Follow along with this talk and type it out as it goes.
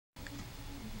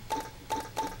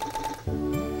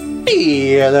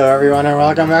Hello everyone and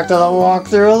welcome back to the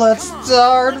walkthrough. Let's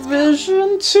start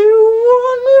Mission 2-1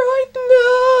 right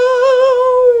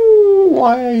now!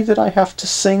 Why did I have to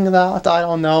sing that? I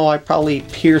don't know, I probably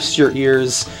pierced your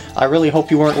ears. I really hope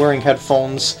you weren't wearing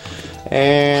headphones.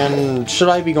 And should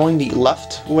I be going the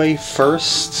left way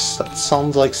first? That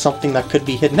sounds like something that could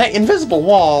be hidden. Hey, invisible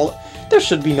wall! There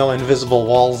should be no invisible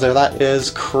walls there, that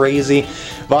is crazy.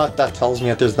 But that tells me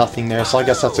that there's nothing there, so I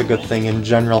guess that's a good thing in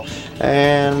general.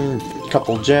 And a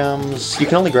couple gems. You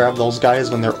can only grab those guys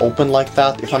when they're open like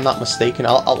that, if I'm not mistaken.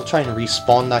 I'll try and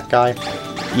respawn that guy.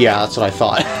 Yeah, that's what I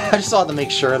thought. I just wanted to make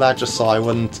sure of that, just so I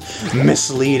wouldn't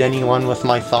mislead anyone with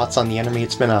my thoughts on the enemy.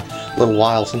 It's been a little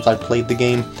while since I played the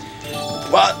game.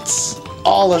 But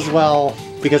all is well,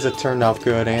 because it turned out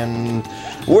good, and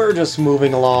we're just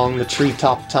moving along the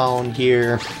treetop town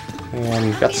here,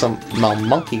 and got some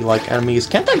monkey-like enemies.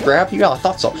 Can't I grab you? Yeah, I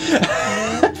thought so.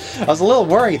 I was a little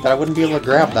worried that I wouldn't be able to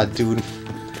grab that dude.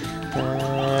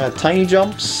 Tiny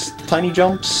jumps, tiny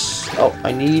jumps. Oh,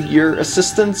 I need your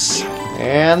assistance.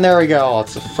 And there we go,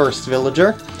 it's the first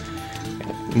villager.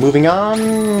 Moving on,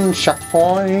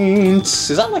 checkpoints.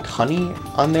 Is that like honey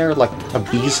on there? Like a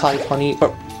bee's hive honey?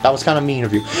 Oh, that was kind of mean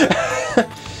of you.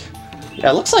 Yeah,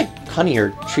 it looks like honey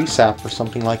or tree sap or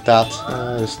something like that.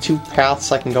 There's two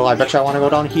paths I can go. I bet you I want to go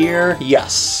down here.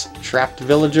 Yes! Trapped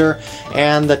villager.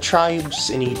 And the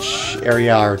tribes in each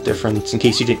area are different, in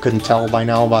case you couldn't tell by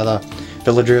now by the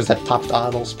villagers that popped out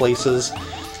of those places.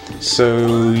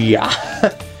 So, yeah.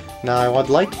 Now, I would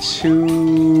like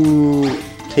to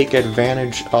take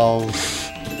advantage of...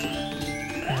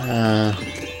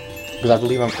 because I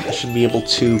believe I should be able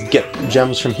to get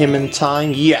gems from him in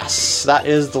time. Yes, that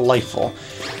is delightful.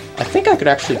 I think I could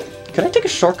actually... Could I take a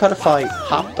shortcut if I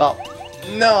hopped up?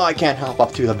 No, I can't hop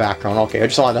up through the background. Okay, I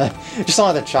just wanted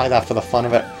to try that for the fun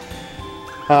of it.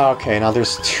 Okay, now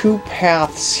there's two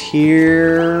paths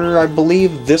here. I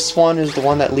believe this one is the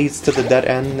one that leads to the dead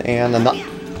end, and another...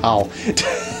 Ow.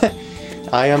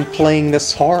 I am playing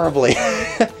this horribly.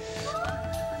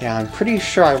 Yeah, I'm pretty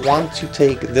sure I want to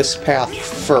take this path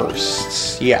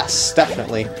first. Yes,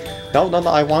 definitely. No,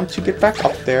 I want to get back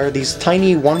up there. These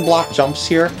tiny one-block jumps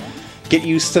here, get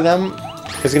used to them.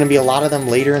 There's going to be a lot of them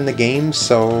later in the game,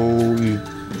 so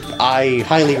I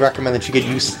highly recommend that you get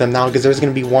used to them now, because there's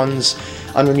going to be ones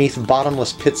underneath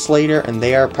bottomless pits later, and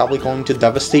they are probably going to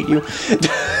devastate you.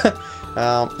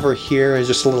 Over here is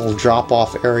just a little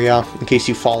drop-off area. In case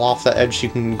you fall off the edge, you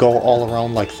can go all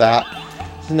around like that.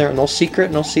 Isn't there no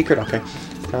secret? No secret? Okay.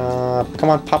 Come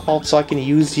on, pop out so I can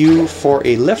use you for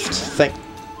a lift.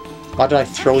 Why did I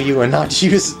throw you and not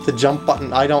use the jump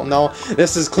button? I don't know.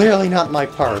 This is clearly not my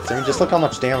part. I mean, just look how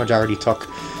much damage I already took.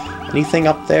 Anything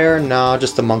up there? No,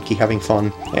 just a monkey having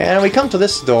fun. And we come to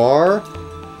this door.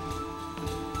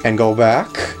 And go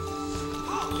back.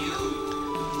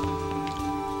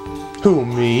 Who,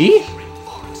 me?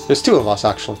 There's two of us,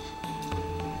 actually.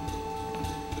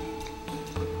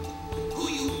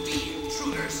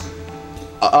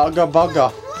 Ugga bugga.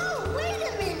 Whoa, wait a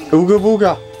minute. Ooga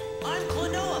booga. I'm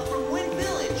Klonoa from Wind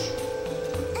Village.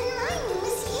 And my name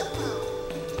is Hippo.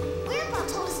 Grandpa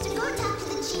told us to go talk to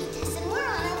the chiefess, and we're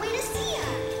on our way to see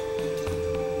her.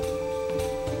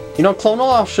 You know,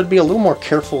 Klonoa should be a little more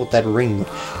careful with that ring.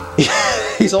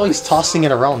 He's always tossing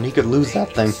it around. He could lose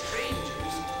that thing.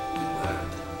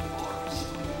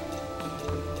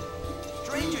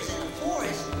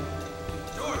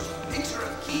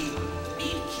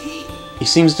 He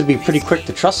seems to be pretty quick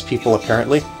to trust people,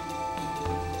 apparently. So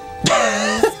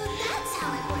that's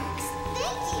how it works.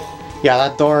 Thank you. Yeah,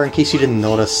 that door, in case you didn't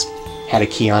notice, had a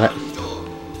key on it.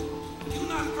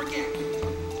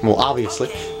 Well,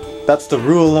 obviously. That's the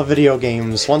rule of video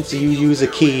games. Once you use a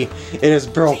key, it is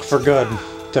broke for good,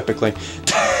 typically.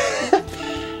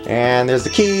 And there's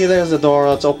the key, there's the door,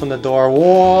 let's open the door.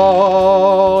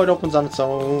 Whoa! It opens on its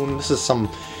own. This is some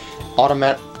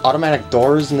automatic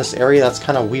doors in this area. That's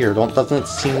kind of weird. Doesn't it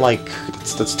seem like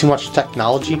that's too much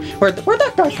technology? Where'd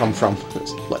that guy come from?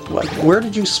 Where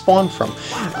did you spawn from?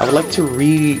 I would like to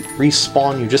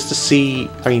respawn you just to see,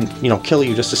 I mean, you know, kill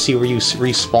you just to see where you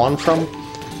respawn from.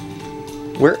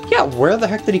 Where the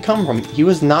heck did he come from? He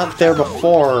was not there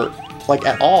before, like,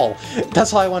 at all.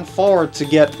 That's why I went forward to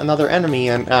get another enemy,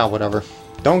 and whatever.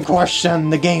 Don't question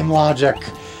the game logic.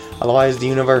 Otherwise, the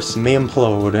universe may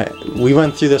implode. We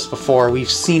went through this before. We've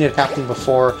seen it happen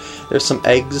before. There's some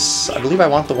eggs. I believe I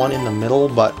want the one in the middle,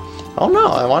 but... Oh no,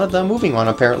 I wanted the moving one,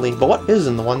 apparently. But what is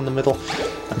in the one in the middle?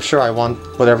 I'm sure I want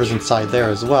whatever's inside there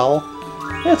as well.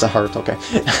 Yeah, it's a heart, okay.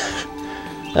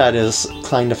 That is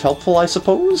kind of helpful, I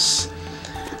suppose.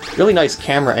 Really nice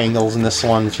camera angles in this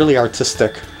one. It's really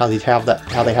artistic how they have that,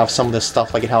 how they have some of this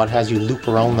stuff, like how it has you loop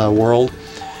around the world.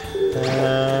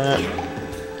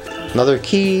 Another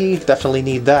key, definitely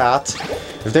need that.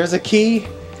 If there's a key,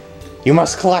 you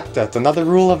must collect it. Another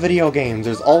rule of video games,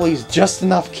 there's always just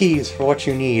enough keys for what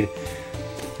you need.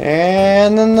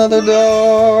 And another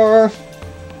door.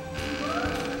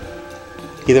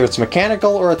 Either it's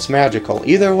mechanical or it's magical.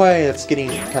 Either way, it's getting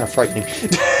kind of frightening.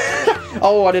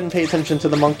 Oh, I didn't pay attention to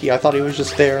the monkey. I thought he was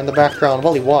just there in the background.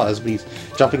 Well, he was, but he's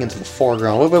jumping into the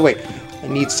foreground. Wait. I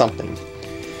need something.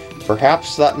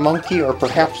 Perhaps that monkey or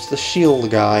perhaps the shield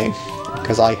guy.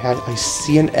 Because I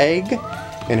see an egg.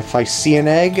 And if I see an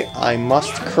egg, I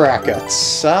must crack it.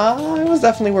 It was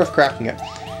definitely worth cracking it.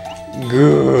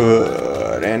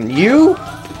 Good. And you?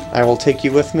 I will take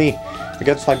you with me.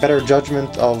 Against my better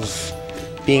judgment of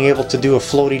being able to do a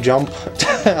floaty jump.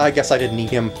 I guess I didn't need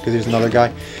him because there's another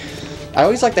guy. I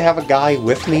always like to have a guy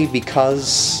with me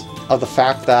because of the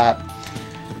fact that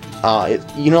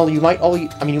you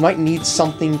might need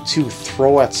something to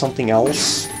throw at something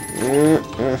else. I'm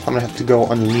gonna have to go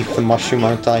underneath the mushroom,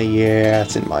 aren't I? Yeah,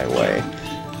 it's in my way.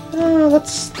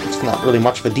 That's not really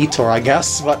much of a detour, I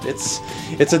guess, but it's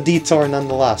a detour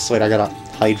nonetheless. Wait, I gotta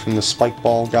hide from the spike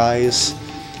ball guys,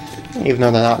 even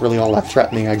though they're not really all that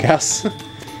threatening, I guess.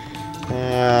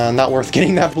 Not worth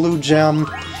getting that blue gem,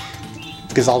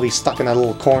 because I'll be stuck in that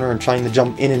little corner and trying to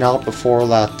jump in and out before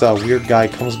that weird guy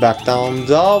comes back down.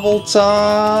 Double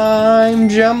time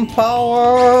gem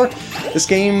power! This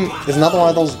game is another one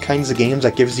of those kinds of games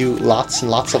that gives you lots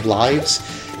and lots of lives,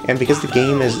 and because the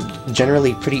game is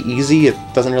generally pretty easy, it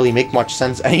doesn't really make much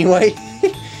sense anyway.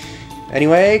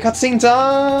 Anyway, cutscene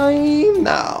time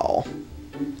now.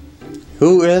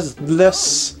 Who is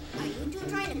this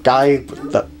guy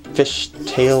with the fish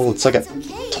tail? It's like a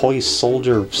toy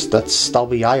soldier that's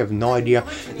stubby. I have no idea.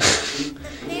 The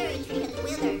fairy tree has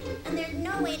withered, and there's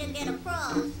no way to get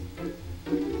across.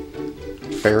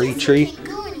 Fairy tree? Can't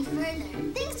go any further.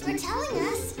 Thanks for telling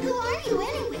us. Who are you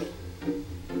anyway?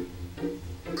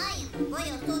 I am a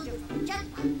royal soldier from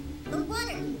Jutpot, the Water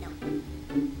Kingdom.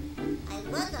 I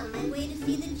was on my way to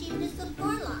see the chiefess of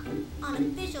Forlock on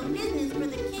official business for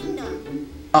the kingdom.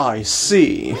 I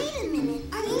see. Wait a minute.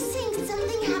 Are you saying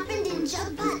something happened in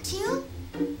Jutpot too?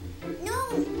 No,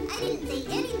 I didn't say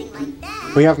anything like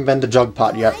that. We haven't been to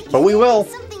Jugpot yet, Like but we will.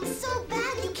 Something so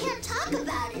bad you can't talk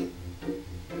about it.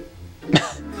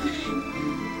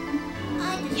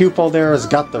 Hupo there has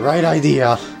got the right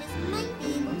idea. This might be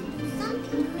able to do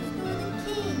something to restore the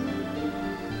king.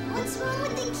 What's wrong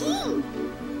with the king?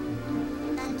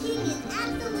 The king is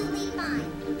absolutely fine.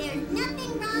 There's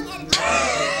nothing wrong at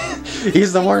all.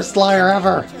 He's the worst liar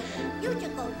ever. You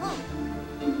should go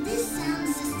home. This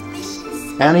sounds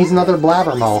suspicious. And he's another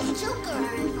blabbermouth. Joker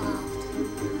are involved.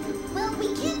 Well, we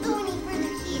can't go any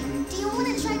further here. Do you want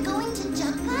to try going to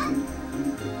Jutpot?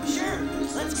 Sure,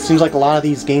 let's go. Seems like a lot of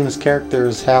these games'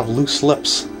 characters have loose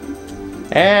lips.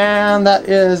 And that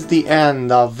is the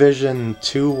end of Vision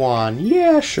 2-1.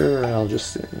 Yeah, sure, I'll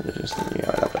just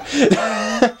yeah,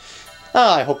 whatever.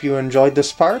 I hope you enjoyed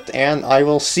this part, and I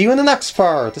will see you in the next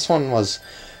part. This one was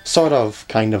sort of,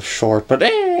 kind of short, but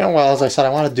well, as I said, I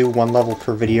want to do one level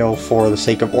per video for the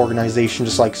sake of organization,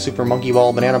 just like Super Monkey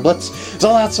Ball Banana Blitz,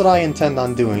 so that's what I intend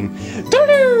on doing.